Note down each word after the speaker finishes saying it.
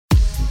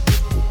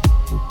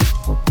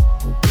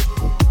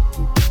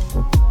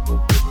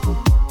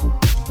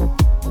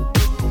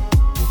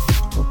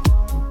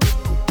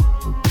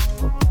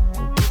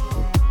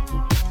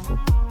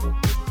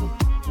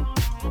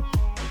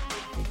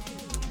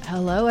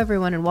Hello,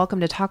 everyone, and welcome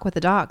to Talk with the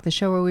Doc, the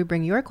show where we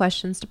bring your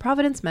questions to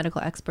Providence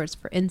medical experts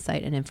for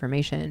insight and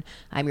information.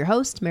 I'm your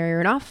host,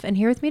 Mary Renoff, and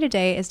here with me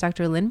today is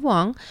Dr. Lin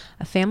Vuong,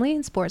 a family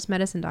and sports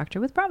medicine doctor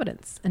with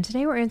Providence. And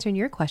today we're answering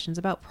your questions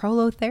about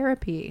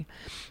prolotherapy.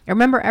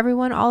 Remember,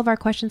 everyone, all of our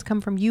questions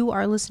come from you,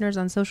 our listeners,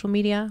 on social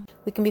media.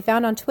 We can be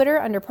found on Twitter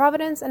under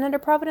Providence and under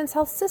Providence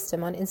Health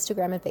System on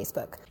Instagram and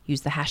Facebook. Use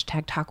the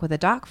hashtag Talk with a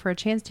Doc for a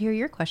chance to hear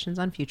your questions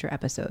on future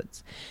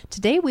episodes.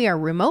 Today we are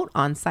remote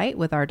on site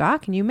with our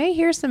doc, and you may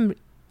hear some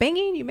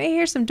banging, you may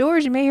hear some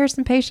doors, you may hear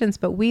some patients,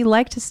 but we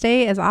like to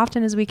stay as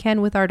often as we can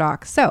with our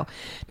doc. So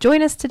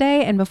join us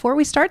today. And before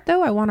we start,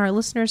 though, I want our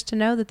listeners to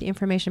know that the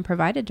information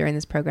provided during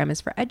this program is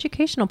for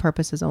educational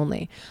purposes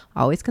only.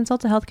 Always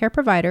consult a healthcare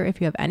provider if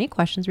you have any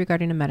questions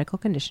regarding a medical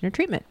condition or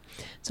treatment.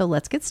 So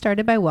let's get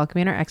started by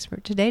welcoming our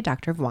expert today,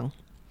 Dr. Vuong.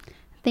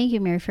 Thank you,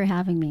 Mary, for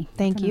having me.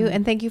 Thank you.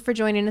 And thank you for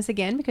joining us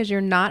again, because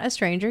you're not a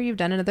stranger. You've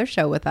done another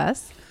show with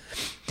us.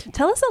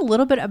 Tell us a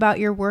little bit about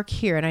your work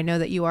here. And I know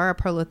that you are a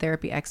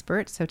prolotherapy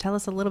expert. So tell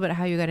us a little bit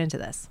how you got into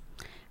this.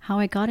 How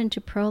I got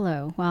into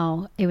prolo?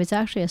 Well, it was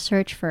actually a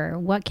search for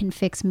what can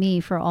fix me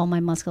for all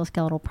my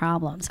musculoskeletal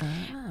problems.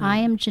 I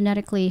am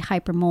genetically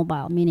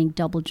hypermobile, meaning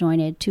double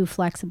jointed, too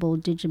flexible,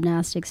 did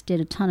gymnastics, did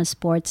a ton of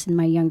sports in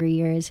my younger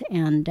years,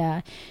 and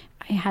I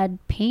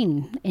had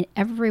pain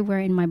everywhere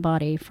in my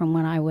body from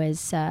when I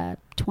was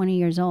 20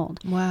 years old.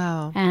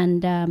 Wow.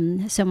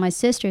 And so my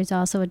sister is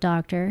also a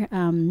doctor.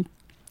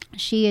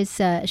 She does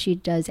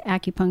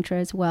acupuncture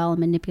as well,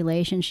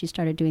 manipulation. She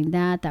started doing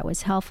that. That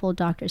was helpful.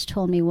 Doctors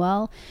told me,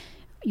 well,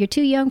 you're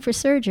too young for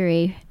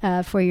surgery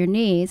for your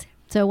knees,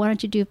 so why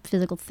don't you do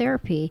physical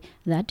therapy?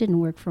 That didn't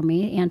work for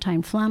me.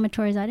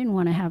 Anti-inflammatories, I didn't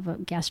want to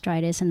have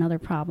gastritis and other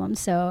problems,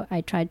 so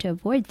I tried to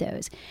avoid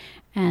those.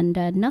 And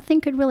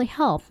nothing could really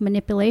help.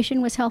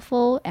 Manipulation was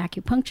helpful.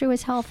 Acupuncture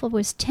was helpful. It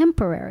was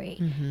temporary.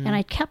 Mm-hmm. And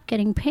I kept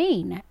getting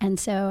pain. And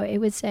so it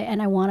was, and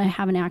I want to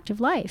have an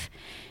active life.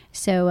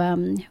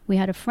 So we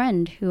had a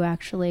friend who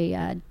actually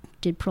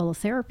did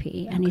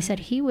prolotherapy, and he said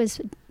he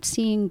was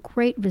seeing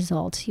great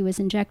results. He was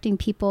injecting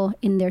people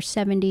in their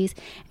 70s,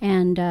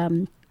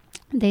 and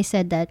they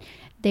said that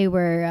they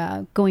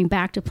were going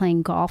back to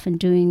playing golf and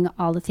doing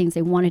all the things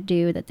they want to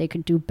do, that they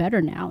could do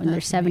better now in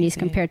their 70s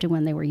compared to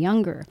when they were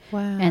younger.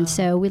 Wow. And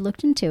so we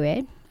looked into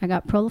it. I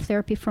got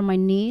prolotherapy for my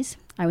knees.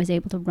 I was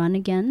able to run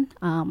again.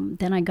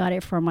 Then I got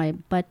it for my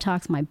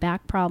buttocks, my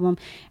back problem.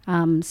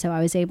 So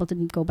I was able to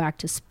go back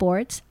to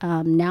sports.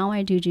 Now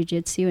I do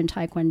jiu-jitsu and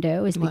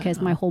taekwondo is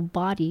because my whole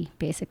body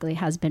basically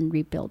has been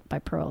rebuilt by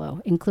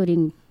prolo,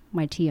 including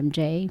my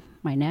TMJ,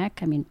 my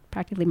neck,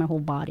 practically my whole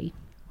body.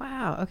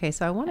 Wow. Okay.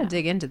 So I want to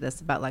dig into this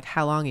about like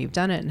how long you've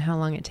done it and how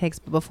long it takes.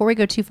 But before we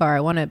go too far,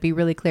 I want to be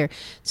really clear.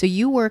 So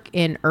you work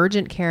in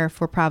urgent care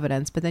for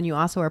Providence, but then you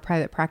also are a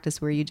private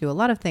practice where you do a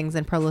lot of things,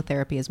 and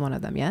prolotherapy is one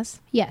of them. Yes?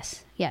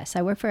 Yes.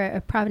 I work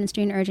for Providence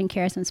doing urgent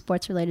care, some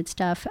sports related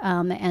stuff.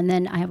 And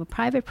then I have a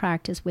private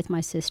practice with my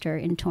sister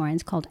in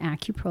Torrance called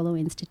AcuProlo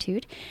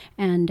Institute.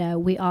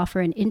 And we offer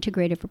an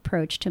integrative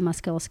approach to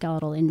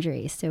musculoskeletal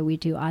injuries. So we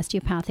do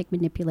osteopathic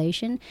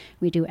manipulation,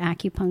 we do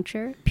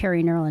acupuncture,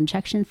 perineural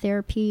injection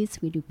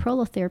therapies, we do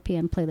prolotherapy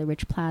and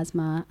platelet-rich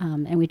plasma,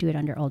 and we do it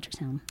under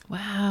ultrasound.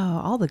 Wow.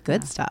 All the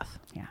good stuff.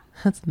 Yeah.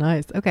 That's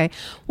nice. Okay.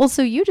 Well,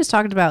 so you just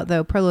talked about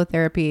the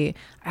prolotherapy.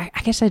 I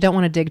guess I don't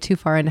want to dig too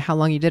far into how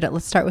long you did it.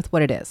 Let's start with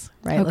what it is,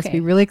 right? Okay. Let's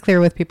be really clear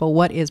with people.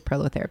 What is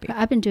prolotherapy?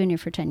 I've been doing it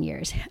for 10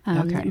 years.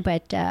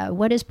 But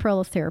what is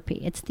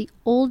prolotherapy? It's the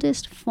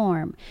oldest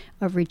form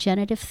of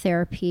regenerative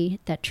therapy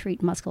that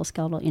treat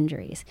musculoskeletal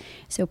injuries.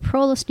 So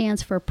prolo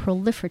stands for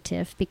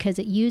proliferative because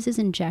it uses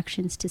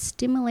injections to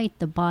stimulate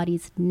the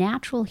body's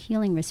natural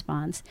healing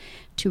response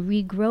to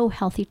regrow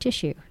healthy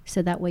tissue.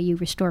 So that way you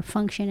restore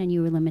function and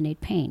you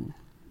eliminate pain.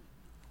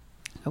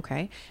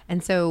 Okay.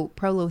 And so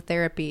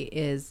prolotherapy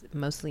is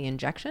mostly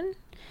injection?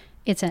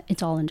 It's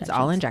all injection. It's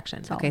all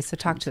injection. Okay. So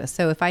talk to us.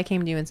 So if I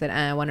came to you and said,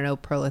 I want to know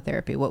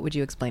prolotherapy, what would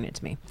you explain it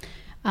to me?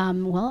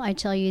 Well, I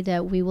tell you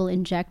that we will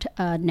inject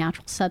a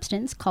natural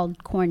substance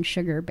called corn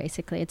sugar,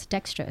 basically. It's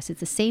dextrose.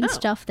 It's the same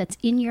stuff that's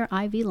in your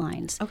IV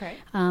lines. Okay.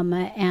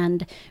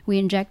 And we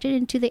inject it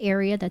into the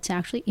area that's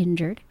actually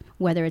injured,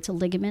 whether it's a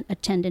ligament, a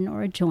tendon,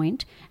 or a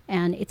joint,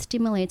 and it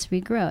stimulates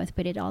regrowth,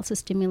 but it also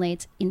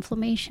stimulates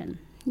inflammation.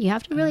 You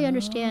have to really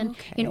understand,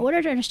 in order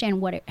to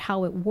understand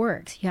how it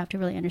works, you have to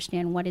really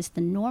understand what is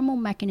the normal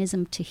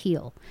mechanism to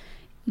heal.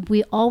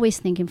 We always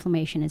think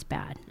inflammation is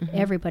bad. Mm-hmm.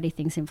 Everybody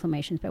thinks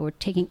inflammation is bad. We're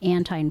taking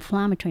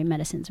anti-inflammatory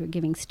medicines. We're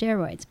giving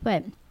steroids.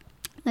 But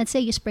let's say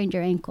you sprained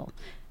your ankle.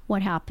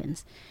 What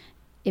happens?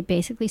 It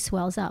basically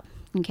swells up.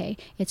 Okay,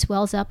 it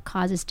swells up,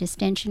 causes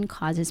distension,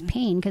 causes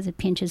pain because it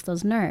pinches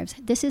those nerves.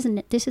 This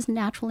is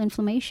natural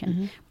inflammation.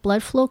 Mm-hmm.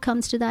 Blood flow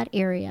comes to that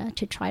area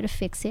to try to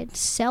fix it.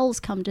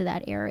 Cells come to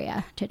that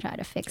area to try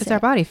to fix it. It's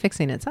our body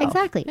fixing itself.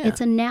 Exactly. Yeah.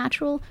 It's a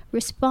natural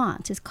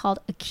response. It's called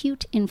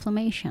acute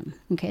inflammation.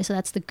 Okay, so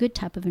that's the good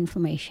type of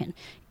inflammation.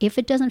 If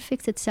it doesn't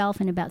fix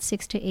itself in about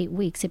 6 to 8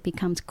 weeks, it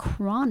becomes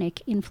chronic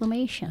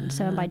inflammation.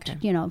 So by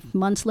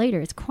months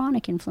later, it's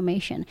chronic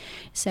inflammation.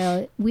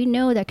 So we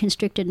know that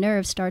constricted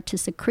nerves start to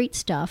secrete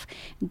stuff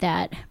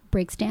that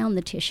breaks down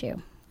the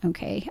tissue.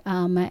 Okay,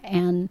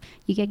 and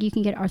you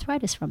can get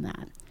arthritis from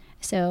that.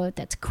 So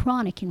that's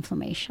chronic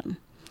inflammation.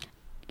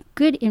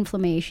 Good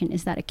inflammation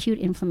is that acute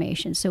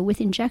inflammation. So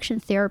with injection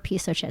therapy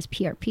such as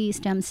PRP,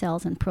 stem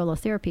cells, and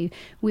prolotherapy,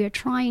 we are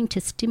trying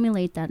to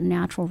stimulate that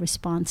natural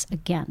response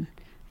again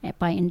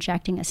by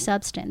injecting a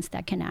substance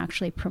that can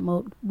actually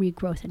promote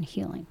regrowth and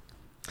healing.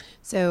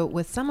 So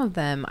with some of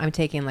them, I'm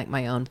taking like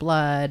my own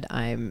blood,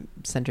 I'm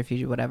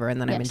centrifuge, whatever,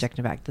 and then I'm Yes.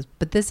 injecting back.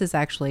 But this is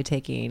actually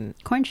taking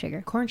Corn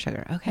sugar. corn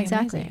sugar. Okay,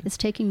 Exactly. amazing. It's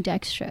taking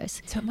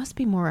dextrose. So it must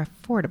be more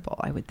affordable,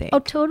 I would think. Oh,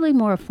 totally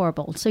more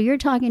affordable. So you're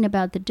talking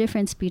about the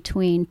difference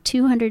between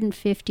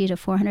 $250 to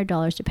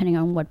 $400, depending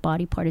on what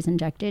body part is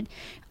injected,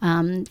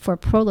 for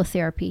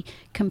prolotherapy,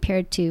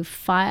 compared to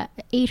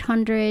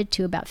 $800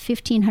 to about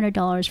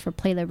 $1,500 for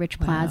platelet-rich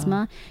Wow.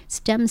 plasma.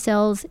 Stem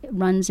cells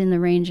runs in the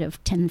range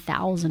of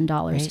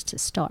 $10,000 Right. to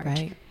start.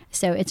 Right.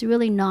 So it's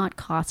really not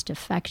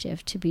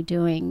cost-effective to be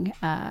doing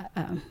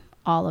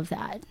all of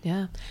that.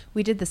 Yeah.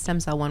 We did the stem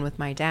cell one with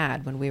my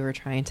dad when we were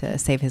trying to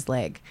save his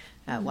leg.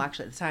 Well,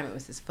 actually, at the time it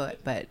was his foot,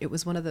 but it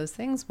was one of those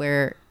things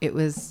where it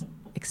was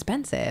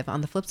expensive.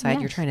 On the flip side,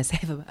 you're Yes. trying to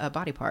save a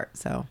body part.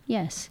 So,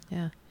 Yes.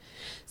 yeah.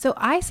 So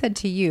I said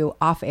to you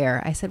off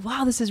air, I said,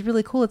 wow, this is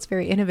really cool. It's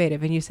very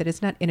innovative. And you said,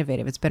 it's not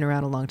innovative. It's been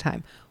around a long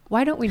time.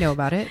 Why don't we know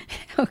about it?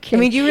 Okay. I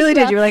mean, you really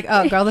did. Well- You were like,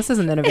 oh, girl, this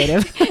isn't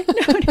innovative.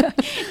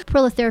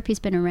 Prolotherapy's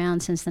been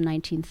around since the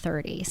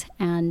 1930s,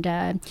 and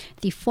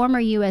the former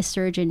U.S.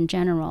 Surgeon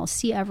General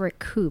C. Everett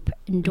Koop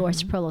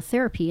endorsed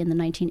prolotherapy in the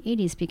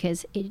 1980s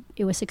because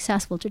it was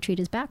successful to treat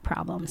his back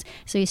problems.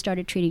 So he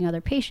started treating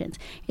other patients.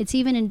 It's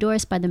even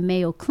endorsed by the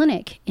Mayo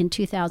Clinic in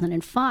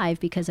 2005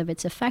 because of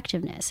its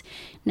effectiveness.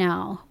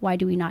 Now, why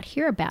do we not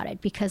hear about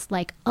it? Because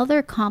like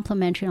other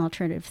complementary and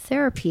alternative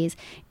therapies,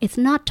 it's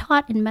not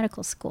taught in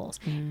medical schools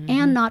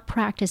and not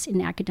practiced in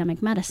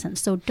academic medicine.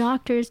 So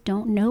doctors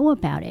don't know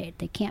about it.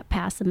 They can't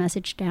pass the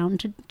message down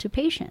to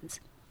patients.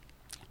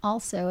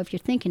 Also, if you're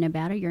thinking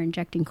about it, you're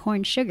injecting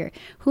corn sugar.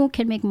 Who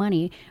can make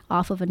money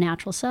off of a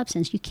natural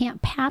substance? You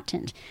can't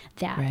patent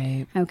that.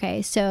 Right.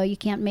 Okay, so you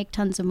can't make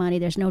tons of money.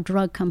 There's no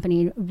drug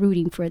company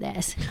rooting for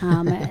this.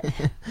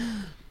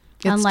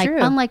 It's true.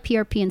 Unlike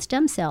PRP and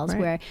stem cells,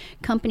 Right. where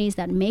companies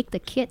that make the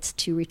kits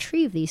to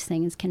retrieve these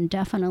things can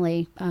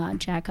definitely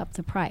jack up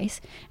the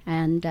price.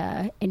 And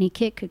any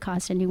kit could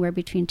cost anywhere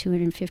between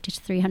 $250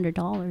 to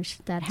 $300.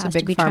 That has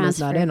Big to be Pharma's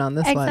transferred. not in on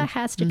this one. That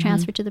has to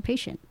transfer to the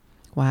patient.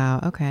 Wow.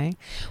 Okay.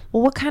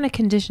 Well, what kind of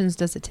conditions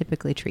does it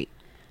typically treat?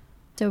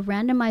 So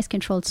randomized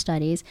controlled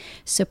studies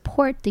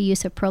support the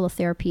use of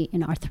prolotherapy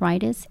in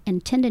arthritis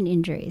and tendon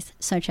injuries,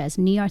 such as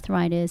knee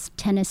arthritis,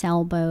 tennis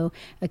elbow,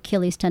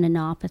 Achilles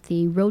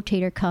tendinopathy,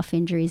 rotator cuff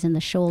injuries in the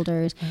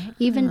shoulders,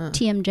 even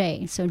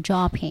TMJ, so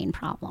jaw pain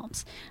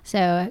problems.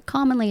 So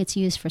commonly it's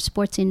used for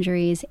sports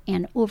injuries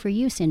and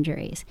overuse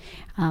injuries.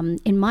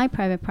 In my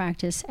private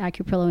practice,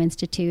 AcuProlo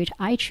Institute,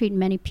 I treat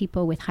many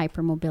people with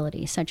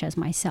hypermobility, such as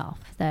myself.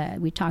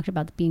 We talked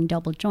about being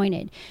double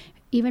jointed.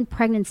 Even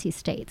pregnancy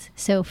states.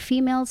 So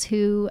females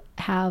who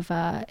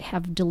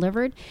have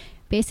delivered,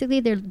 basically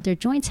their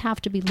joints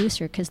have to be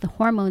looser because the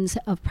hormones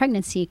of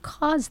pregnancy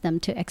cause them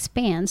to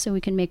expand so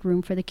we can make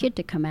room for the kid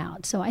to come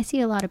out. So I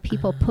see a lot of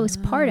people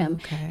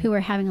postpartum who are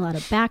having a lot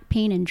of back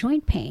pain and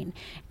joint pain.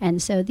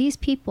 And so these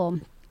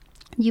people,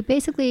 they're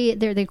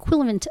the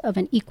equivalent of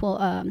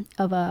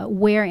of a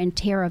wear and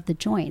tear of the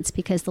joints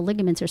because the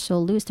ligaments are so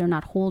loose they're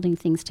not holding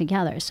things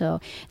together.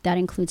 So that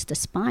includes the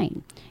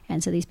spine,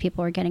 and so these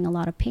people are getting a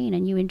lot of pain.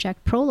 And you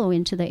inject Prolo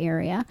into the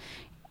area,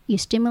 you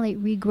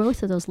stimulate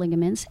regrowth of those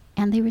ligaments,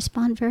 and they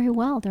respond very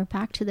well. They're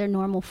back to their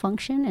normal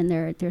function and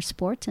their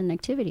sports and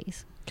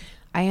activities.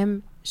 I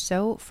am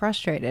so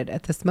frustrated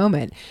at this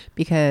moment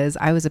because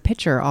I was a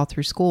pitcher all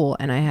through school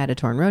and I had a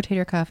torn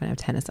rotator cuff and I have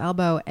tennis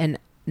elbow, and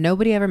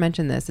nobody ever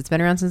mentioned this. It's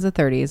been around since the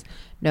 30s.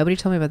 Nobody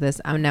told me about this.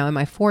 I'm now in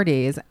my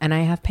 40s and I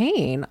have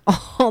pain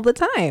all the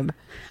time.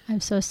 I'm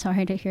so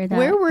sorry to hear that.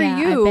 Where were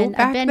you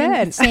back in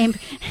then? the same.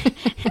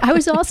 I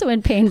was also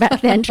in pain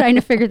back then, trying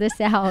to figure this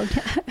out.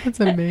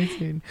 That's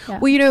amazing. Yeah.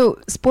 Well,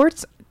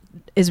 sports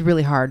is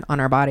really hard on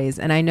our bodies.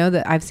 And I know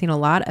that I've seen a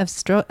lot of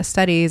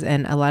studies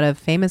and a lot of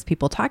famous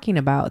people talking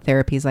about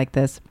therapies like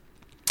this.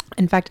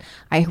 In fact,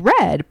 I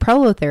read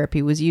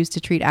prolotherapy was used to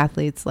treat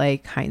athletes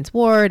like Heinz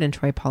Ward and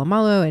Troy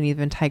Polamalu and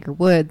even Tiger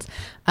Woods,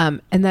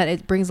 and that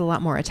it brings a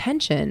lot more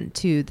attention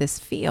to this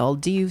field.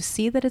 Do you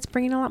see that it's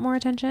bringing a lot more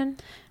attention?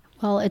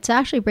 Well, it's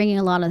actually bringing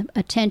a lot of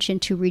attention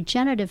to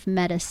regenerative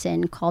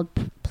medicine called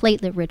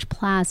platelet-rich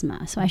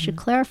plasma. So I should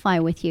clarify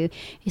with you.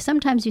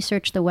 Sometimes you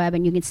search the web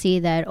and you can see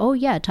that, oh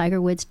yeah,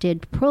 Tiger Woods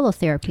did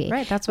prolotherapy.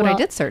 Right, that's what I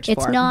did search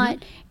it's for.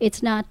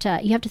 It's not,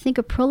 you have to think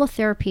of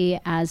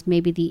prolotherapy as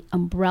maybe the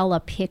umbrella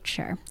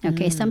picture.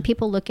 Okay, some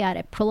people look at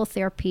it,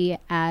 prolotherapy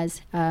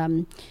as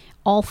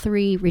all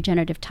three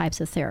regenerative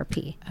types of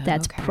therapy.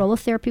 That's okay.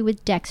 prolotherapy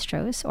with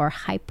dextrose or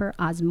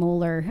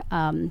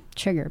hyperosmolar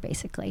sugar,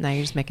 basically. Now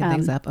you're just making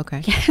things up.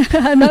 Okay.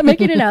 I'm not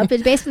making it up.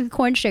 It's basically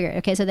corn sugar.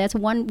 Okay, so that's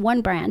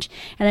one branch.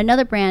 And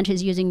another branch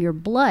is using your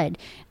blood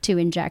to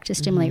inject to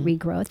stimulate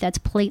regrowth. That's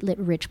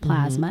platelet-rich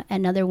plasma.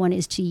 Another one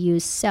is to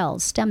use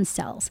cells, stem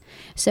cells.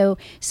 So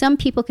some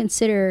people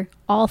consider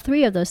all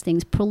three of those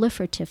things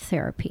proliferative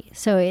therapy.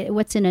 So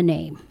what's in a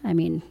name? I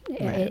mean,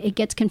 it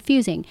gets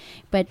confusing.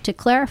 But to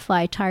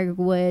clarify, Tiger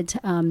Woods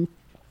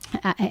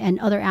and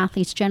other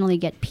athletes generally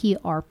get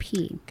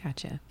PRP.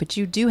 Gotcha. But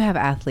you do have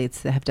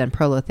athletes that have done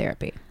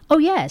prolotherapy. Oh,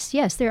 yes,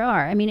 there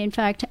are. I mean, in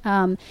fact,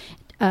 the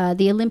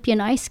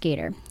Olympian ice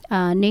skater,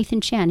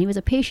 Nathan Chen, he was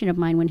a patient of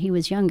mine when he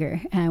was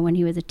younger, when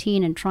he was a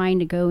teen and trying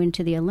to go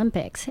into the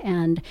Olympics.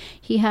 And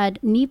he had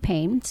knee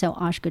pain, so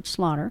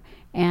Osgood-Schlatter,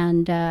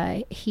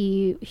 and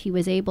he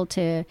was able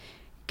to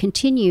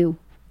continue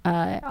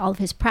all of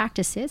his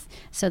practices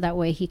so that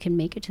way he can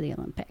make it to the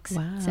Olympics.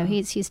 Wow. So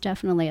he's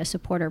definitely a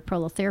supporter of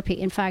prolotherapy.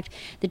 In fact,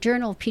 the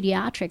Journal of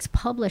Pediatrics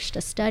published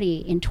a study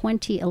in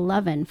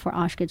 2011 for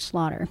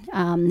Osgood-Schlatter,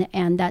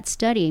 and that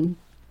study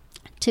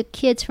took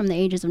kids from the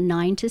ages of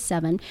 9 to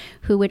 7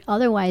 who would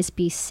otherwise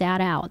be sat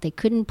out. They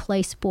couldn't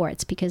play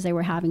sports because they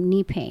were having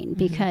knee pain.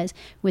 Because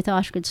with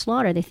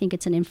Osgood-Schlatter, they think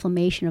it's an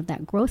inflammation of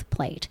that growth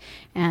plate.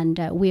 And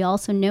we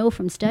also know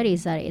from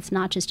studies that it's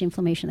not just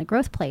inflammation of the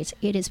growth plates,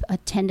 it is a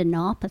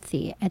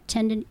tendinopathy, a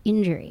tendon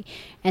injury.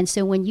 And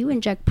so when you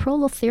inject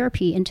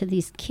prolotherapy into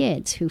these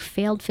kids who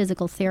failed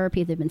physical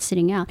therapy, they've been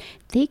sitting out,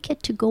 they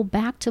get to go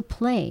back to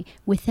play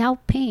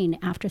without pain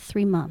after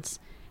 3 months.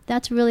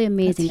 That's really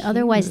amazing. That's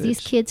Otherwise, huge. these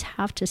kids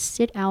have to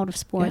sit out of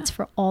sports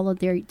for all of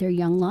their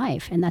young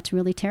life, and that's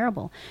really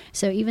terrible.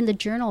 So even the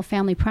Journal of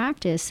Family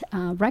Practice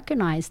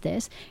recognized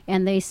this,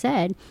 and they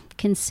said,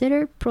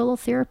 consider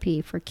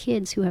prolotherapy for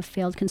kids who have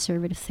failed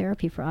conservative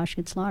therapy for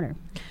Osgood-Schlatter.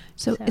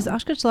 So is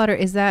Osgood-Schlatter,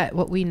 is that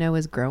what we know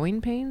as growing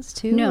pains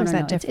too? No, or is no,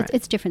 that different?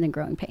 It's different than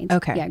growing pains.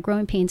 Okay. Yeah,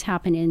 growing pains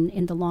happen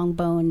in the long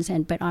bones,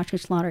 but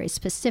Osgood-Schlatter is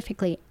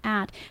specifically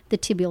at the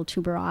tibial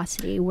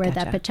tuberosity where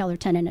that patellar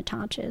tendon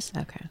attaches.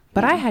 Okay.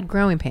 But I had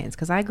growing pains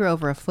because I grew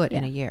over a foot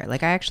in a year.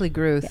 Like I actually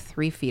grew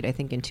 3 feet, I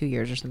think, in 2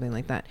 years or something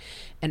like that.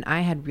 And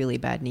I had really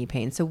bad knee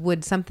pain. So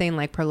would something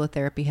like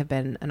prolotherapy have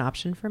been an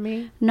option for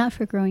me? Not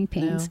for growing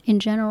pains. No. In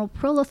general,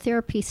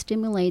 prolotherapy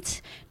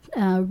stimulates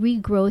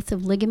regrowth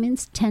of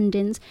ligaments,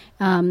 tendons.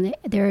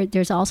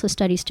 There's also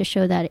studies to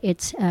show that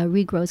it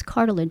regrows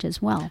cartilage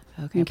as well.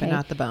 Okay, but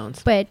not the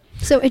bones. But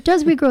so it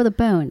does regrow the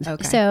bones.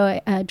 Okay.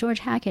 So George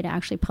Hackett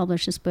actually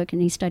published this book,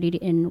 and he studied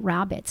it in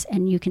rabbits,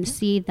 and you can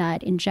see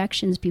that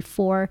injections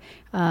before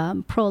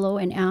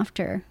prolo and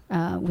after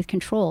with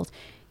controls,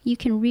 you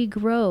can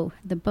regrow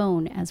the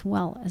bone as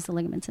well as the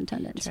ligaments and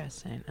tendons.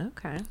 Interesting.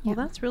 Okay. Well,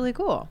 that's really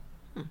cool.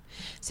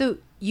 So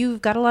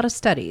you've got a lot of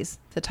studies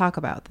to talk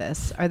about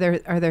this. Are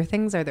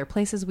there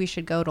places we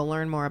should go to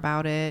learn more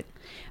about it?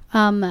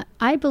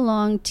 I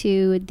belong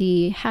to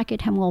the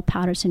Hackett Hemwell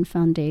Patterson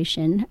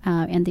Foundation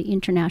and the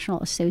International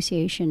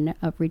Association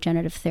of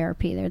Regenerative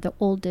Therapy. They're the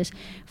oldest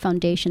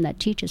foundation that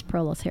teaches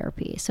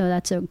prolotherapy, so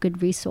that's a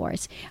good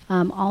resource.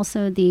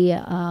 Also, the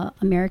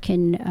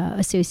American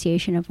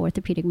Association of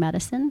Orthopedic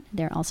Medicine,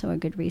 they're also a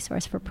good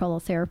resource for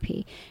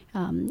prolotherapy.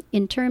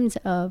 In terms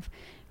of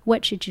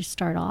what should you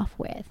start off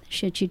with?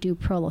 Should you do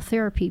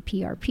prolotherapy,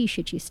 PRP?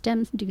 Should you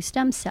do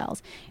stem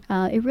cells?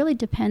 It really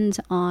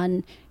depends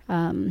on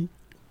the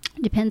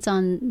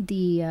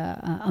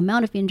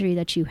amount of injury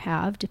that you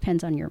have,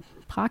 depends on your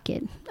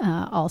pocket,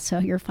 also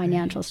your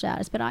financial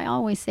status. But I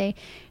always say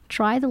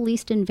try the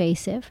least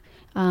invasive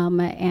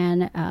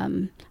and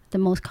the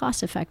most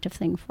cost-effective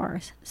thing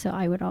first. So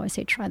I would always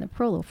say try the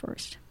prolo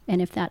first. And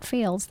if that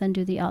fails, then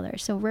do the other.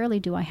 So rarely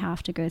do I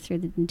have to go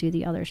through and do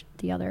the other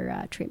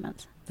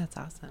treatments. That's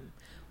awesome.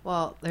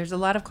 Well, there's a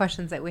lot of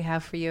questions that we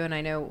have for you, and I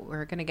know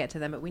we're going to get to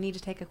them, but we need to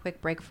take a quick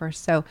break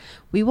first. So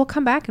we will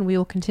come back and we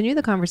will continue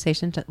the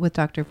conversation with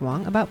Dr.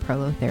 Vuong about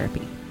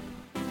prolotherapy.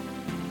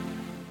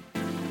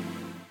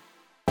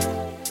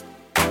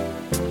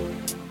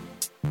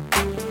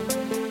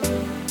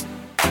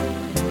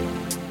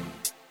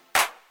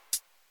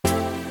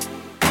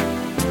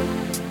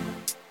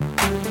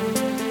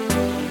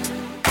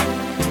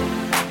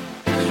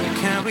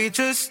 Can we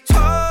just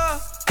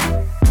talk?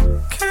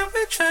 Can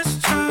we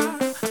just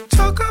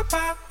talk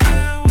about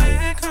where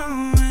we're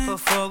going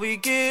before we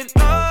get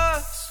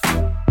lost?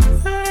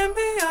 Let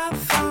me our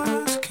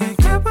thoughts. Can't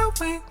get what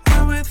we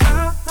want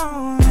without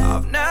knowing.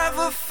 I've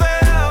never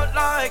felt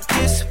like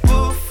this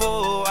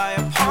before. I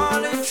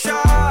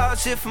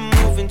apologize if I'm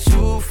moving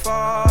too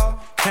far.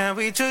 Can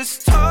we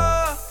just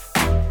talk?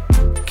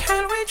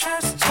 Can we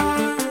just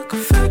talk?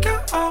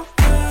 Figure out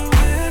where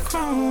we're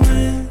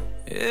growing.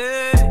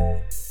 Yeah.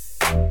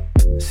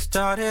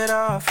 Started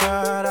off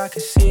right, I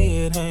can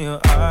see it in your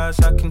eyes.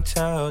 I can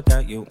tell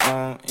that you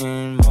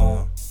wanting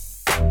more.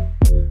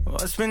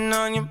 What's been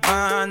on your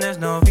mind? There's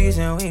no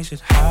reason we should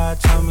hide.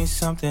 Tell me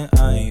something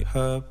I ain't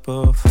heard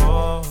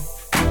before.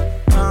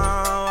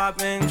 Oh, I've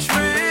been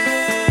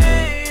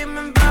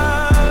dreaming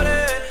about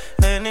it,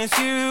 and it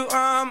with you,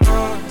 I'm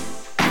on.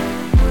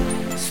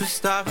 So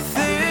stop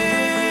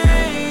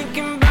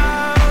thinking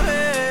about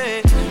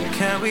it.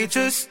 Can we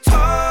just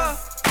talk?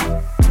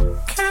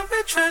 Can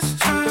we just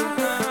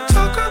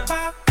talk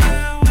about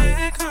where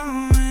we're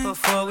going?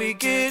 Before we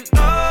get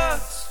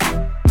lost,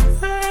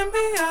 let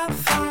me our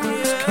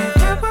thoughts. Can't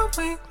get what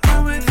we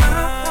want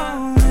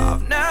without knowing.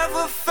 I've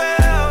never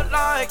felt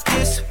like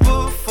this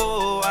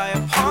before. I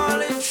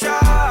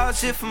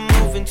apologize if I'm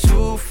moving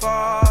too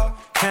far.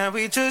 Can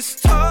we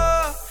just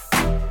talk?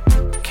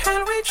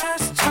 Can we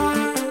just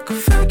talk?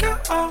 Figure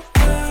out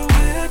where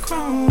we're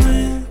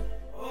growing.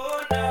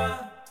 Oh, nah.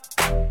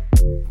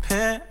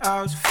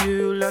 Penthouse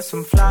view, left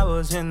some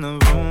flowers in the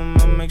room.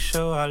 I'll make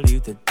sure I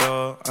leave the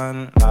door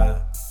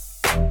unlocked.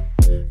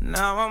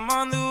 Now I'm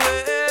on the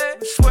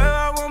way, swear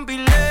I won't be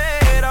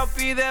late. I'll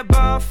be there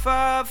by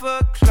 5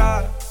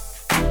 o'clock.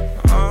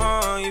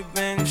 Oh, you've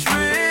been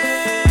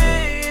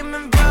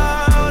dreaming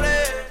about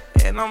it,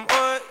 and I'm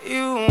what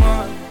you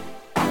want.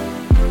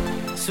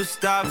 So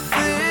stop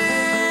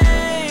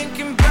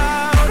thinking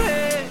about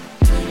it.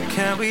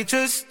 Can we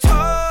just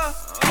talk?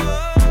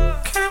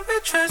 Can we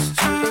just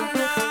talk?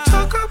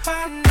 Talk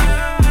about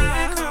where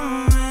we're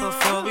going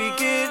before we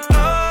get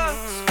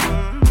lost.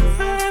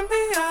 Let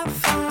me our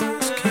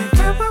thoughts. Can't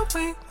get what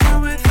we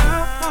want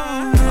without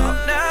knowing.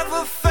 I've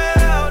never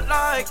felt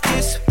like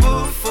this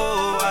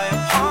before. I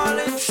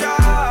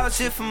apologize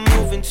if I'm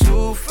moving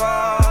too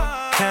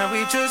far. Can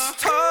we just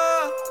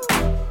talk?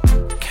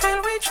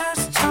 Can we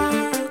just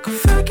talk?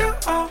 Figure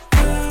out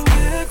where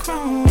we're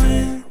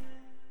growing.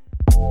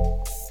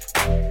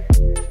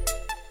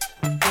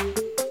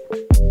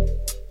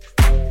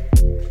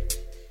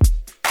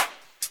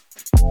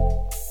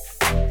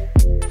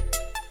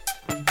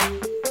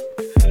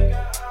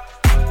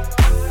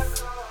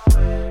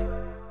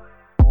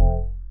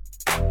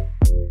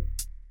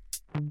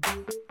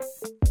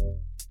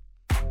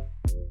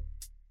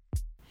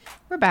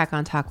 We're back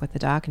on Talk with the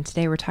Doc, and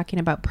today we're talking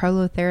about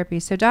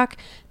prolotherapy. So, Doc,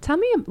 tell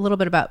me a little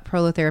bit about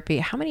prolotherapy.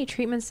 How many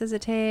treatments does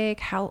it take?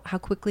 How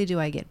quickly do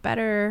I get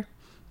better?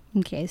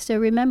 Okay, so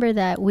remember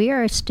that we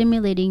are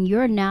stimulating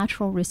your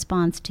natural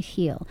response to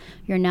heal,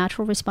 your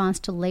natural response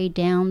to lay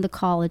down the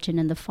collagen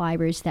and the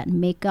fibers that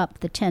make up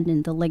the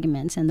tendon, the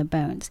ligaments, and the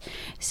bones.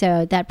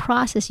 So that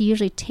process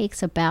usually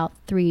takes about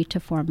 3 to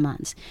 4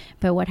 months.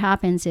 But what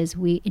happens is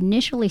we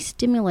initially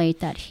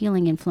stimulate that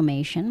healing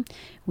inflammation.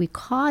 We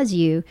cause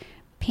you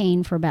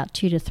pain for about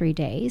 2 to 3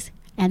 days.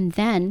 And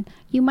then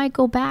you might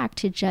go back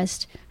to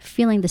just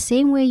feeling the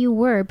same way you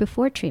were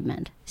before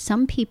treatment.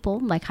 Some people,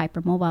 like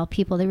hypermobile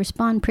people, they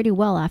respond pretty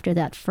well after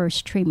that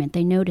first treatment.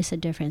 They notice a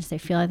difference. They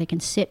feel like they can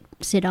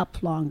sit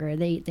up longer.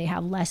 They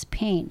have less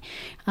pain.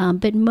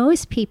 But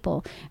most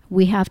people,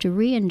 we have to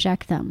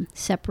re-inject them,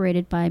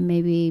 separated by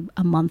maybe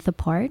a month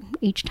apart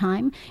each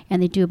time.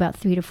 And they do about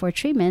 3 to 4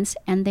 treatments,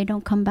 and they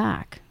don't come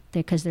back.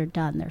 Because they're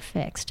done, they're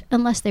fixed,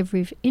 unless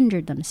they've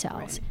injured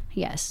themselves. Right.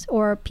 Yes,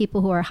 or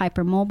people who are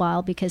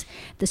hypermobile because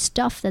the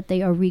stuff that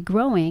they are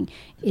regrowing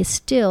is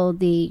still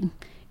the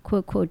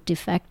quote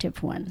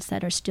defective ones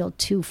that are still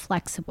too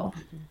flexible.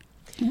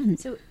 Mm-hmm.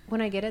 So when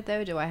I get it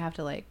though, do I have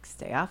to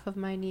stay off of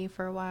my knee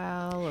for a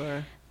while,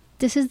 or?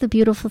 This is the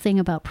beautiful thing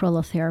about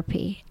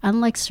prolotherapy.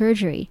 Unlike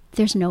surgery,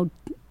 there's no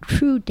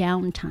true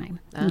downtime.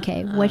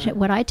 Okay.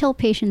 What I tell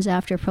patients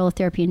after a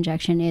prolotherapy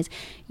injection is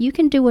you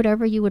can do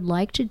whatever you would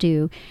like to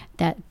do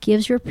that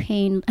gives your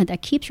pain,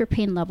 that keeps your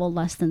pain level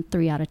less than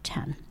 3 out of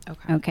 10.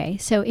 Okay.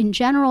 So in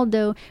general,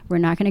 though, we're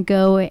not going to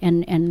go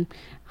and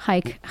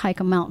hike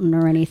a mountain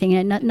or anything,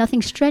 and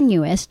nothing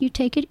strenuous. You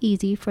take it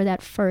easy for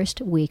that first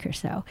week or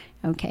so.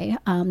 Okay.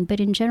 But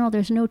in general,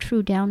 there's no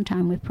true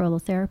downtime with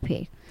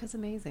prolotherapy. That's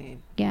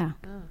amazing. Yeah.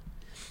 Oh.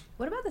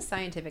 What about the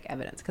scientific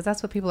evidence? Because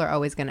that's what people are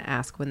always going to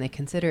ask when they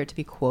consider it to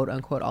be quote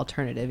unquote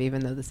alternative,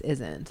 even though this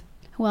isn't.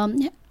 Well,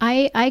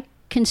 I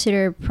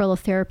consider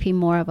prolotherapy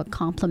more of a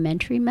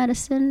complementary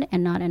medicine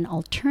and not an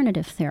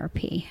alternative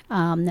therapy,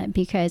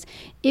 because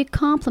it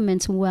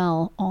complements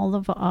well all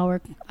of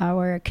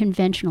our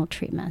conventional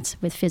treatments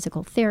with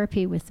physical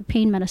therapy, with the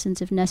pain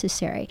medicines if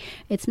necessary.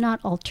 It's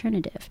not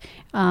alternative.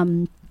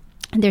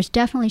 And there's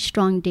definitely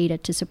strong data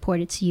to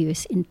support its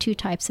use in 2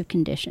 types of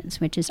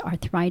conditions, which is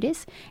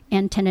arthritis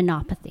and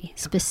tendinopathy,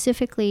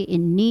 specifically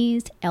in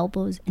knees,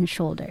 elbows, and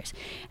shoulders.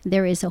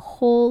 There is a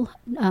whole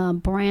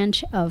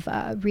branch of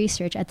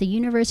research at the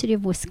University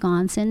of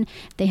Wisconsin.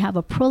 They have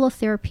a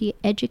prolotherapy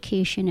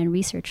education and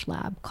research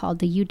lab called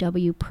the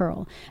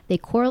UW-Pearl.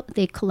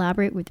 They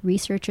collaborate with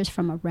researchers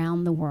from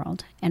around the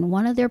world. And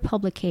one of their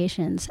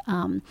publications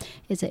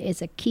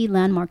is a key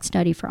landmark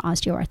study for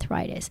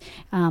osteoarthritis.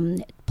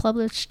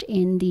 Published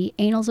in the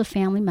Annals of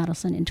Family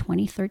Medicine in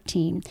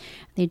 2013.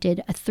 They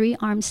did a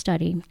 3-arm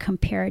study,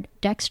 compared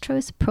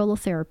dextrose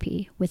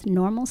prolotherapy with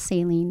normal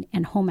saline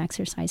and home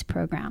exercise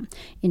program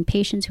in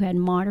patients who had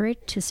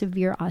moderate to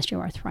severe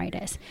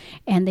osteoarthritis.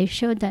 And they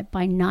showed that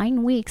by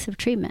 9 weeks of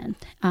treatment,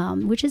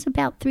 which is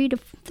about 3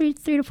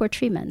 to 4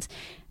 treatments,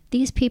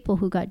 these people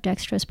who got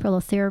dextrose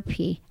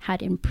prolotherapy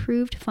had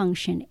improved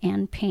function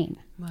and pain,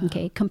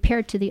 okay,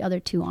 compared to the other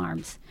two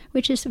arms,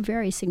 which is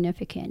very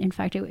significant. In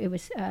fact, it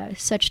was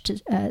such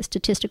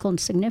statistical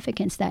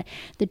significance that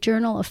the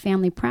Journal of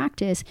Family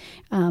Practice,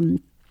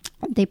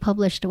 they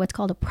published what's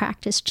called a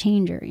practice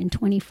changer in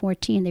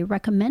 2014. They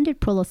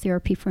recommended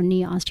prolotherapy for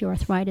knee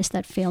osteoarthritis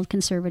that failed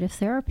conservative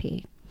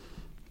therapy.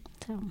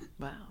 So,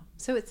 wow.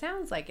 So it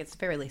sounds like it's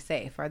fairly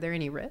safe. Are there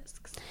any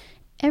risks?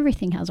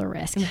 Everything has a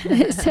risk.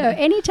 So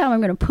anytime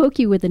I'm going to poke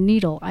you with a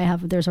needle,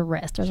 there's a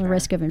risk. There's a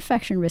risk of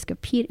infection, risk of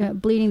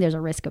bleeding. There's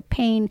a risk of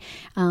pain.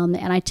 And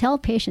I tell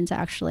patients,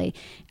 actually,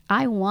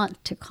 I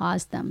want to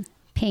cause them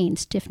pain,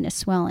 stiffness,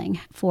 swelling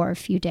for a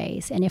few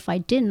days. And if I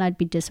didn't, I'd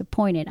be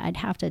disappointed. I'd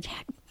have to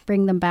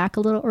bring them back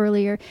a little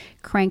earlier,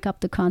 crank up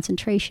the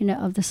concentration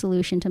of the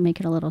solution to make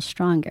it a little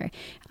stronger.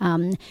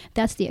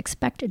 That's the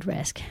expected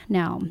risk.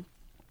 Now,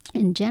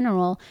 in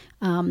general,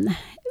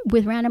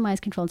 with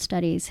randomized controlled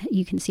studies,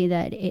 you can see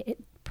that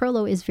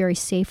Prolo is very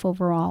safe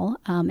overall,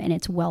 and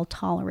it's well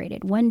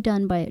tolerated when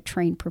done by a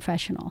trained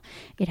professional.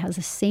 It has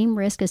the same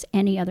risk as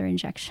any other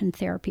injection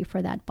therapy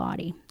for that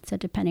body. So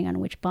depending on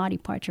which body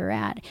part you're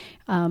at,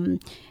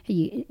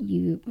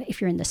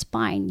 if you're in the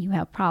spine, you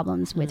have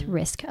problems with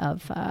risk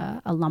of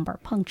a lumbar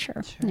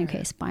puncture,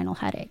 okay, spinal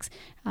headaches.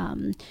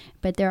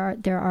 But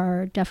there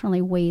are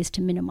definitely ways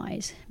to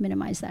minimize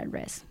that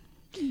risk.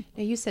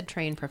 Now, you said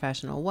trained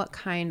professional. What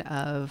kind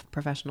of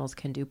professionals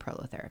can do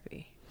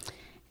prolotherapy?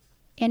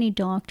 Any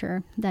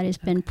doctor that has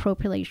been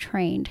properly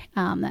trained.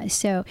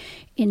 So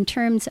in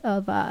terms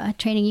of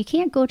training, you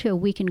can't go to a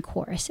weekend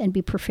course and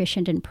be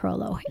proficient in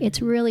Prolo.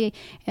 It's really,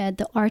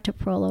 the art of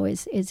Prolo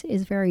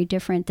is very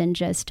different than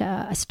just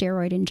a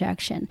steroid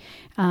injection.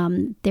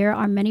 There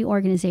are many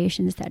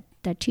organizations that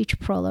teach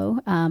Prolo,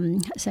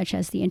 such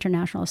as the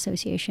International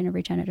Association of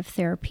Regenerative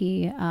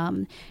Therapy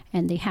and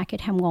the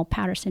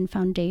Hackett-Hemwall-Patterson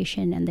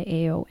Foundation and the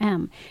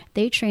AOM.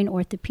 They train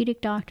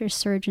orthopedic doctors,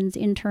 surgeons,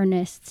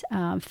 internists,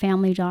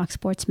 family docs,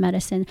 sports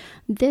medicine.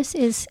 This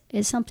is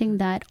something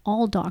that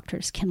all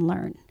doctors can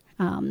learn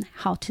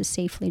how to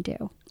safely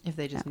do. If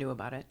they just knew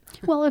about it.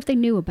 Well, if they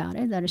knew about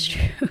it, that is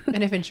true.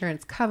 And if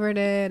insurance covered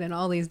it and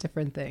all these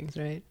different things,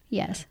 right?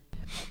 Yes.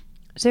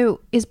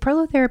 So is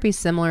prolotherapy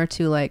similar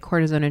to like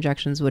cortisone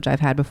injections, which I've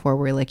had before,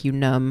 where like you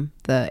numb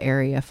the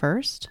area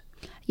first?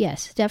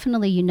 Yes,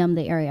 definitely you numb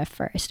the area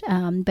first,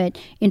 but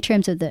in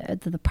terms of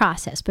the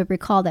process. But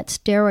recall that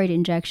steroid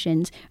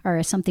injections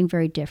are something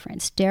very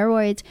different.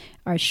 Steroids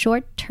are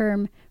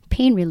short-term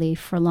pain relief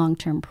for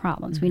long-term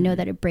problems. We know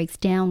that it breaks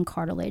down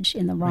cartilage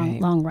in the long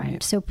run.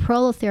 Right. So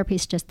prolotherapy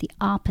is just the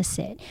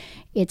opposite.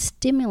 It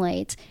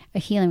stimulates a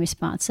healing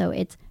response. So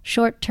it's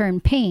short-term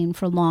pain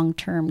for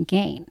long-term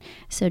gain.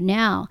 So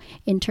now,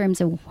 in terms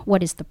of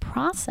what is the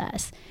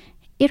process,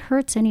 it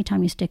hurts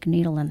anytime you stick a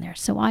needle in there.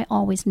 So I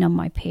always numb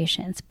my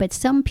patients. But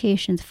some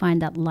patients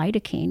find that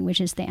lidocaine, which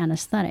is the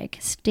anesthetic,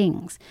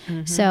 stings.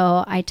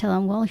 So I tell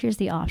them, well, here's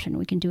the option.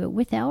 We can do it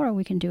without or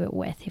we can do it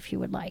with if you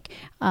would like.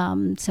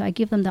 So I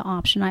give them the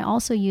option. I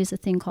also use a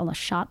thing called a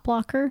shot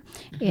blocker.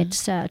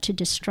 It's to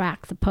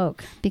distract the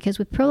poke. Because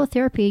with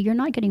prolotherapy, you're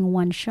not getting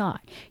one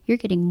shot. You're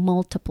getting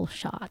multiple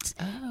shots.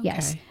 Oh, okay.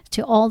 Yes.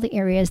 To all the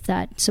areas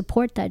that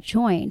support that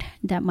joint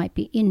that might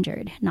be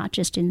injured, not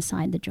just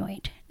inside the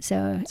joint.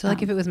 So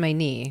like if it was my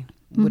knee,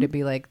 would it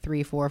be like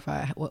 3, 4,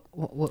 5? What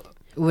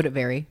would it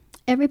vary?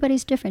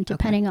 Everybody's different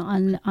depending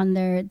on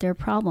their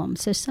problem.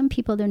 So some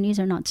people, their knees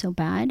are not so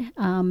bad,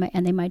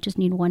 and they might just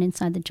need one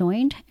inside the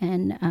joint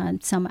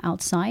and some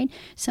outside.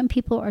 Some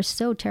people are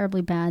so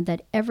terribly bad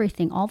that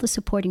all the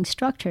supporting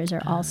structures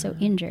are also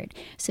injured.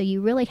 So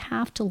you really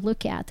have to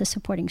look at the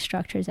supporting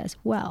structures as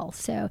well.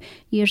 So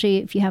usually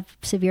if you have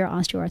severe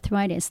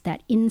osteoarthritis,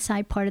 that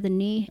inside part of the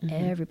knee,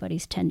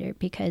 everybody's tender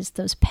because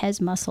those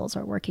pes muscles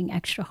are working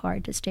extra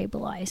hard to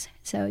stabilize.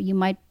 So you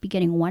might be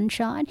getting one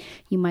shot,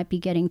 you might be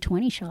getting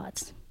 20 shots.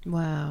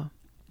 Wow.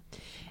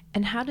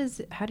 And how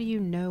do you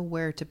know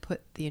where to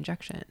put the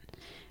injection?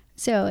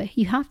 So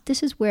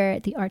this is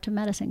where the art of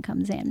medicine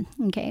comes in,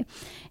 okay?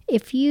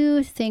 If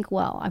you think,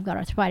 well, I've got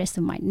arthritis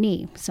in my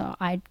knee, so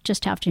I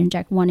just have to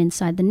inject one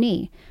inside the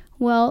knee.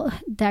 Well,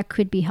 that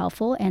could be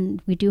helpful,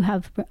 and we do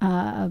have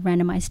a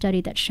randomized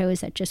study that shows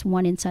that just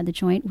one inside the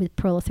joint with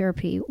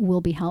prolotherapy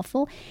will be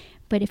helpful.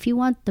 But if you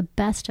want the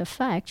best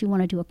effect, you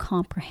want to do a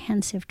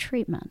comprehensive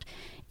treatment.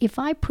 If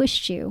I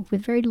pushed you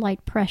with very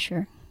light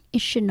pressure, it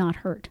should not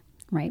hurt,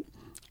 right?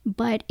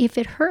 But if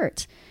it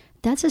hurts,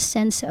 that's a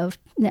sense of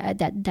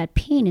that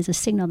pain is a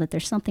signal that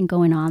there's something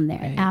going on there,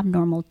 right.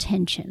 Abnormal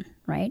tension,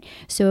 right?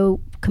 So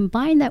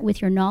combine that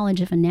with your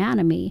knowledge of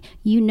anatomy,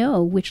 you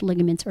know which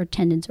ligaments or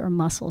tendons or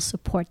muscles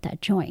support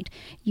that joint.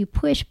 You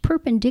push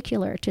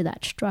perpendicular to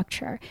that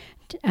structure,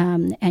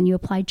 and you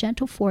apply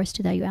gentle force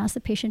to that. You ask the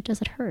patient,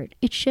 does it hurt?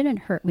 It shouldn't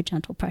hurt with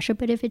gentle pressure,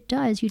 but if it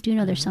does, you do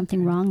know there's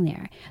something wrong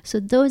there. So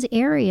those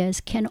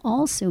areas can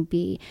also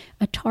be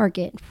a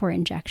target for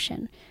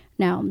injection.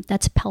 Now,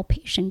 that's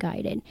palpation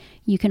guided.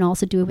 You can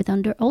also do it with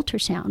under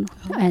ultrasound.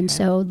 Okay. And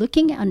so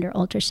looking under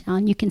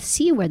ultrasound, you can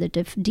see where the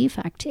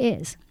defect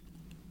is.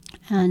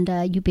 And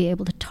you'll be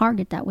able to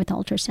target that with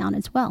ultrasound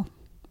as well.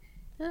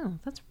 Oh,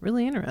 that's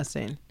really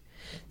interesting.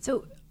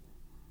 So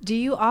do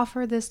you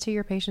offer this to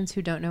your patients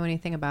who don't know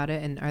anything about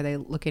it? And are they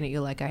looking at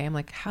you like I am?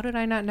 Like, how did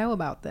I not know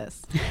about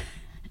this?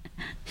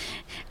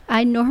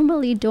 I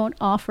normally don't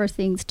offer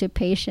things to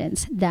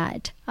patients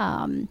that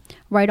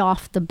right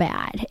off the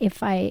bat,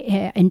 if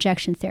I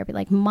injection therapy,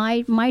 like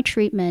my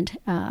treatment,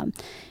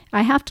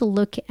 I have to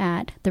look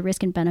at the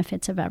risk and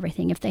benefits of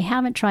everything. If they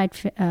haven't tried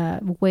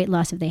weight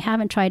loss, if they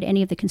haven't tried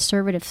any of the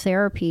conservative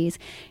therapies,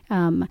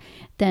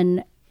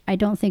 then I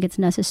don't think it's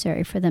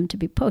necessary for them to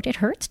be poked. It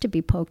hurts to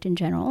be poked in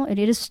general. It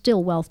is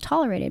still well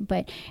tolerated,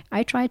 but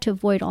I try to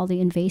avoid all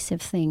the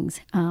invasive things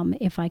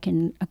if I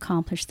can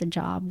accomplish the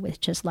job with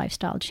just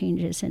lifestyle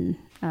changes and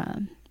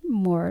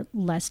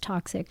less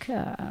toxic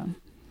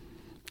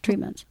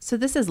treatments. So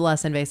this is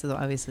less invasive,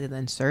 obviously,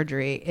 than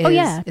surgery.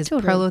 Is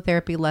totally.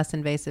 prolotherapy less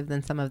invasive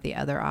than some of the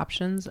other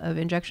options of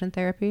injection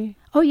therapy?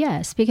 Oh,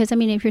 yes, because, I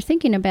mean, if you're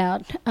thinking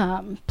about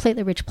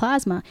platelet-rich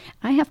plasma,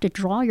 I have to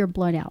draw your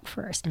blood out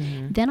first.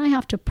 Mm-hmm. Then I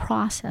have to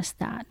process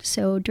that.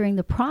 So during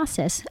the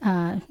process,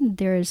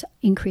 there's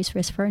increased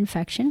risk for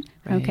infection,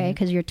 okay,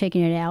 because you're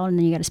taking it out and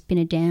then you got to spin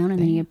it down and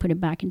then you got to put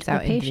it back into the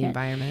patient. Into the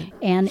environment.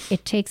 And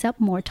it takes up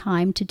more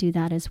time to do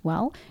that as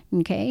well,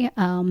 okay?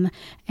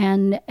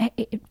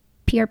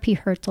 PRP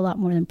hurts a lot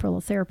more than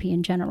prolotherapy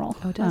in general.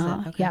 Oh, does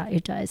it? Okay. Yeah,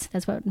 it does.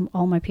 That's what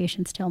all my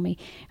patients tell me.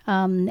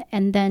 And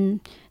then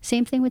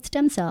same thing with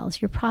stem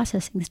cells. You're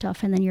processing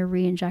stuff and then you're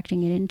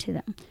re-injecting it into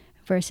them.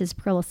 Versus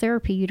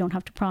prolotherapy, you don't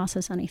have to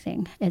process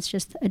anything. It's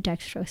just a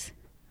dextrose.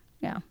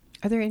 Yeah.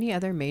 Are there any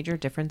other major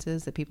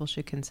differences that people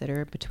should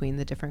consider between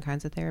the different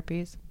kinds of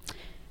therapies?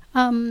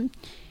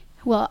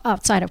 Well,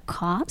 outside of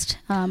cost,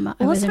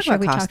 Let's talk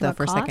about cost, though,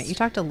 for a second. You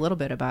talked a little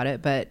bit about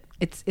it, but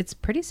it's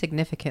pretty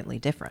significantly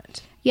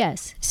different.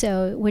 Yes.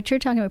 So what you're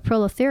talking about,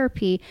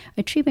 prolotherapy,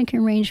 a treatment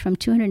can range from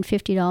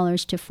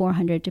 $250 to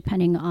 $400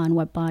 depending on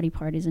what body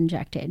part is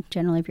injected.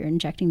 Generally, if you're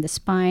injecting the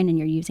spine and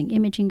you're using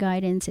imaging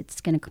guidance,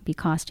 it's going to be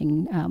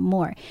costing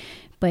more.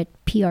 But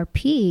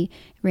PRP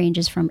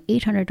ranges from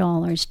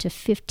 $800 to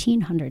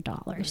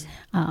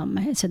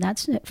 $1,500. So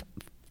that's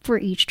for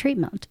each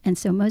treatment. And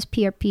so most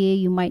PRP,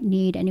 you might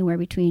need anywhere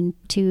between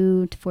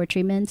 2 to 4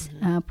 treatments.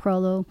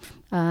 Prolo,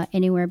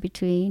 anywhere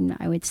between,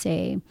 I would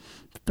say,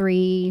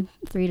 3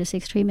 to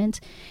 6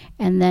 treatments.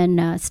 And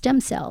then stem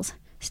cells.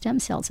 Stem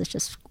cells is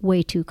just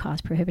way too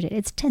cost prohibitive.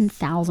 It's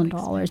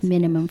 $10,000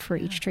 minimum for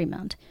each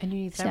treatment. And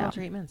you need several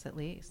treatments at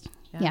least.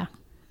 Yeah.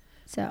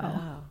 So.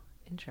 Oh,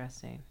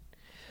 interesting.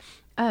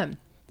 And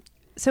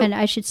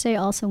I should say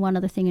also one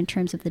other thing in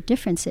terms of the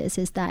differences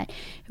is that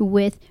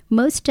with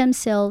most stem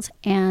cells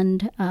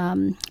and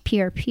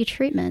PRP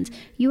treatments,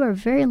 you are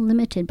very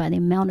limited by the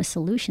amount of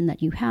solution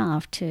that you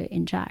have to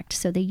inject.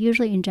 So they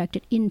usually inject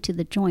it into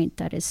the joint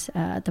that is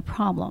the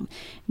problem.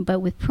 But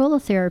with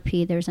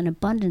prolotherapy, there's an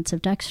abundance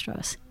of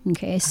dextrose.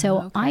 Okay,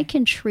 so I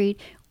can treat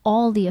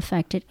all the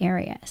affected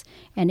areas.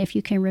 And if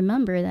you can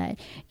remember that,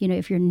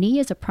 if your knee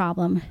is a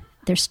problem,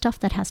 there's stuff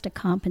that has to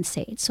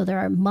compensate. So there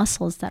are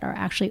muscles that are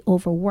actually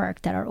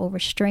overworked, that are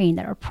overstrained,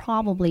 that are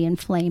probably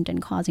inflamed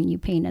and causing you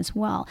pain as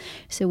well.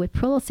 So with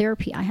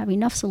prolotherapy, I have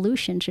enough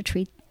solution to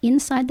treat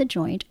inside the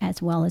joint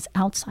as well as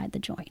outside the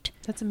joint.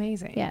 That's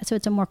amazing. Yeah, so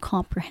it's a more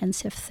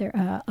comprehensive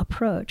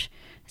approach.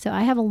 So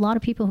I have a lot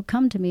of people who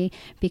come to me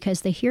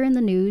because they hear in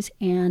the news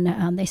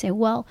and they say,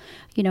 well,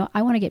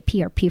 I want to get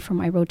PRP for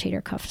my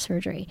rotator cuff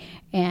surgery,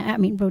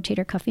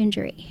 rotator cuff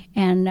injury.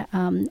 And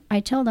I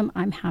tell them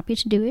I'm happy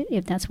to do it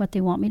if that's what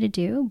they want me to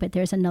do, but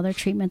there's another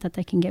treatment that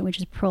they can get, which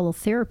is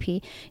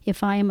prolotherapy.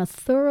 If I am a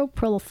thorough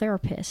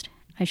prolotherapist,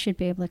 I should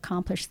be able to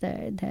accomplish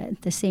the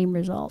same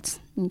results,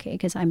 okay,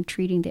 because I'm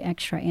treating the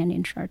extra and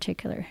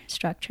intra-articular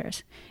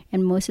structures.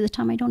 And most of the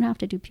time, I don't have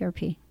to do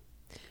PRP.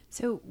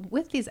 So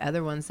with these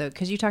other ones, though,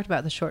 because you talked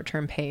about the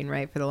short-term pain,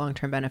 right, for the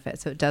long-term benefit,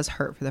 so it does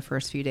hurt for the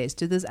first few days.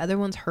 Do those other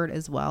ones hurt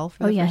as well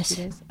for the first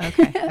few days?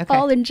 Okay.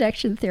 All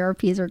injection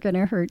therapies are going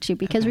to hurt you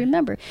because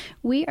remember,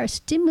 we are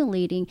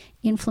stimulating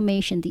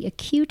inflammation, the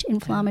acute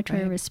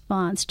inflammatory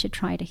response to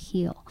try to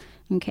heal.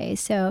 Okay,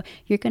 so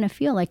you're going to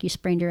feel like you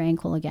sprained your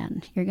ankle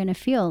again. You're going to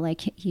feel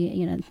like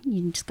you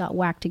just got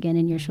whacked again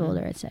in your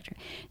shoulder, etc.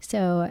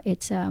 So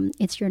it's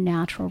your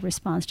natural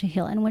response to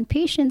heal. And when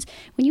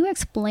you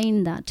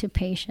explain that to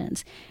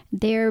patients,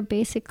 they're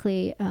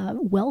basically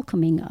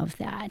welcoming of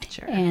that,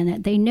 Sure.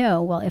 And they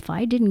know, well, if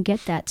I didn't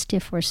get that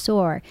stiff or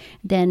sore,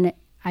 then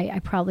I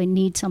probably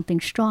need something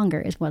stronger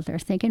is what they're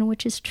thinking,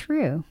 which is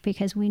true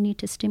because we need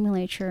to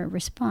stimulate your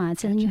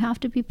response. And you have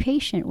to be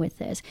patient with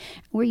this.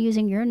 We're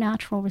using your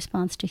natural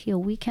response to heal.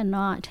 We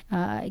cannot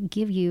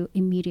give you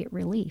immediate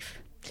relief.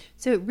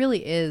 So it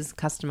really is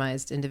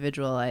customized,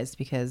 individualized,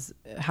 because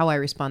how I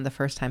respond the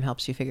first time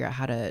helps you figure out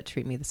how to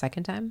treat me the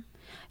second time?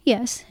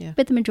 Yes,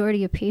 but the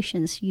majority of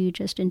patients, you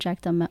just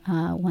inject them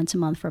once a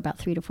month for about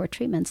 3 to 4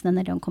 treatments, then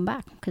they don't come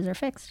back because they're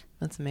fixed.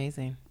 That's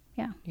amazing.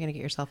 Yeah. You're going to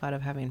get yourself out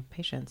of having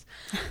patients.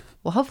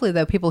 Well, hopefully,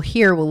 though, people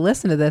here will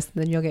listen to this,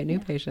 and then you'll get new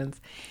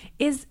patients.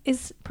 Is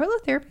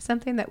prolotherapy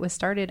something that was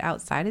started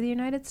outside of the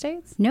United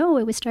States? No,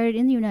 it was started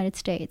in the United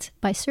States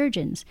by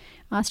surgeons,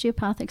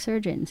 osteopathic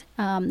surgeons.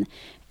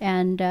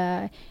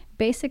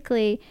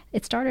 Basically,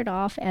 it started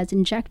off as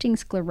injecting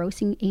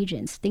sclerosing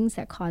agents, things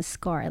that cause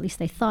scar. At least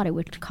they thought it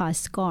would cause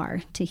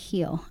scar to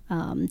heal.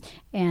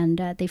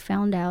 They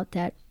found out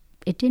that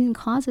it didn't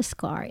cause a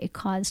scar. It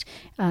caused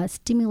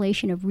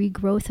stimulation of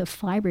regrowth of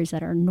fibers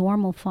that are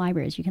normal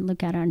fibers. You can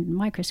look at it under a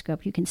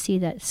microscope. You can see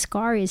that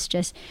scar is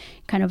just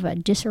kind of a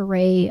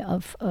disarray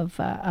of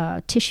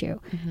tissue,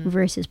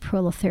 versus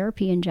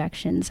prolotherapy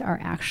injections are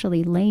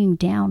actually laying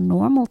down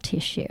normal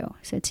tissue.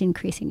 So it's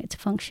increasing its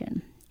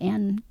function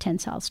and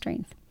tensile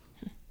strength.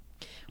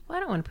 Well,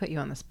 I don't want to put you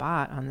on the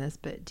spot on this,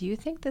 but do you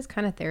think this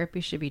kind of therapy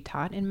should be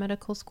taught in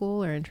medical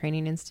school or in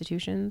training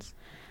institutions?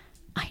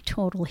 I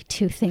totally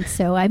do think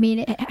so. I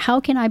mean, how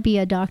can I be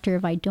a doctor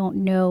if I don't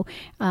know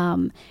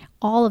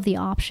all of the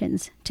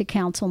options to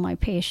counsel my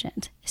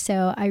patient?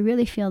 So I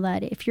really feel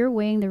that if you're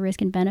weighing the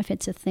risk and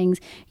benefits of things,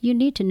 you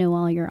need to know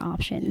all your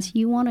options.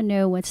 You want to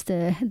know what's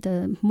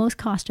the most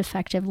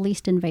cost-effective,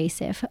 least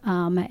invasive.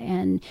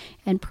 And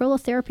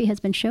prolotherapy has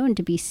been shown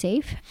to be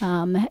safe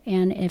and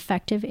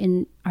effective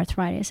in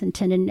arthritis and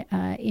tendon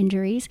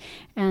injuries.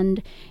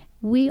 And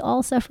we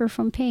all suffer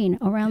from pain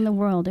around the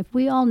world. If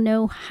we all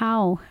know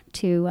how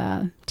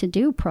to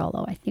do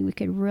prolo, I think we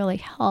could really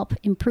help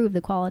improve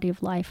the quality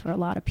of life for a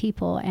lot of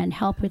people and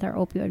help with our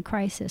opioid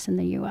crisis in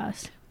the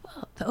U.S.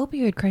 Well, the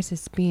opioid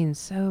crisis being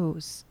so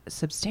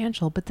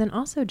substantial, but then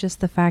also just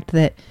the fact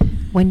that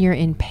when you're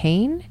in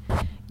pain,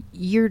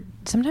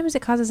 sometimes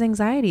it causes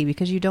anxiety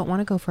because you don't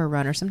want to go for a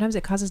run, or sometimes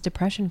it causes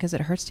depression because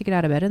it hurts to get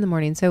out of bed in the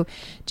morning. So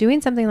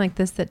doing something like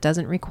this that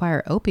doesn't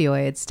require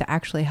opioids to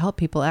actually help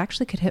people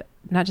actually could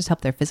not just help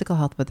their physical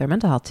health, but their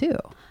mental health too.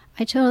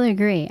 I totally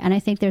agree. And I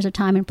think there's a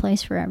time and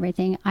place for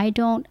everything.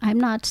 I'm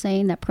not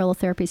saying that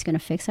prolotherapy is going to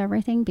fix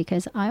everything,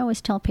 because I always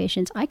tell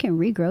patients, I can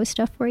regrow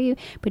stuff for you,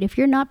 but if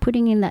you're not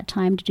putting in that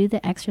time to do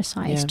the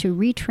exercise, to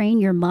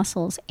retrain your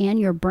muscles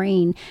and your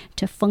brain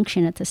to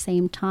function at the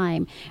same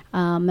time,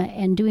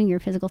 and doing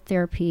your physical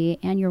therapy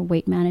and your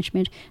weight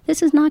management,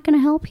 this is not going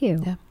to help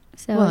you. Yeah.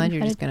 So and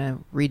you're just going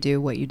to redo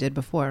what you did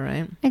before,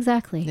 right?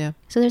 Exactly. Yeah.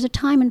 So there's a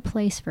time and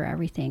place for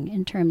everything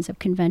in terms of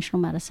conventional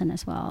medicine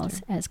as well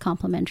as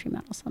complementary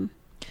medicine.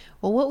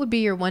 Well, what would be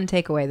your one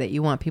takeaway that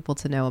you want people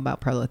to know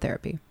about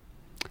prolotherapy?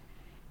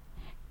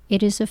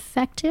 It is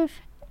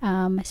effective,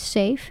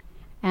 safe,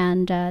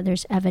 and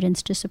there's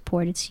evidence to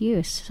support its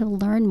use. So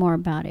learn more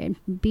about it.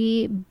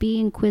 Be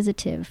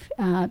inquisitive.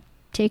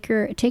 Take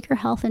your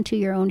health into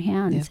your own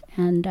hands,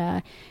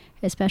 and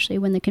especially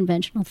when the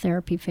conventional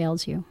therapy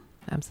fails you.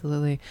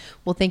 Absolutely.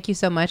 Well, thank you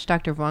so much,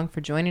 Dr. Vuong, for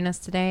joining us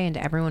today, and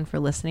to everyone for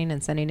listening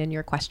and sending in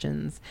your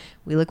questions.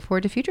 We look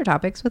forward to future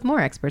topics with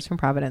more experts from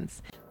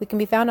Providence. We can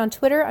be found on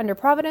Twitter under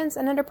Providence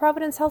and under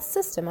Providence Health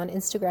System on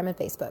Instagram and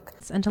Facebook.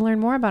 And to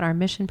learn more about our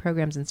mission,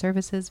 programs, and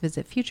services,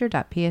 visit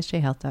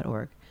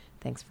future.psjhealth.org.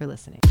 Thanks for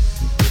listening.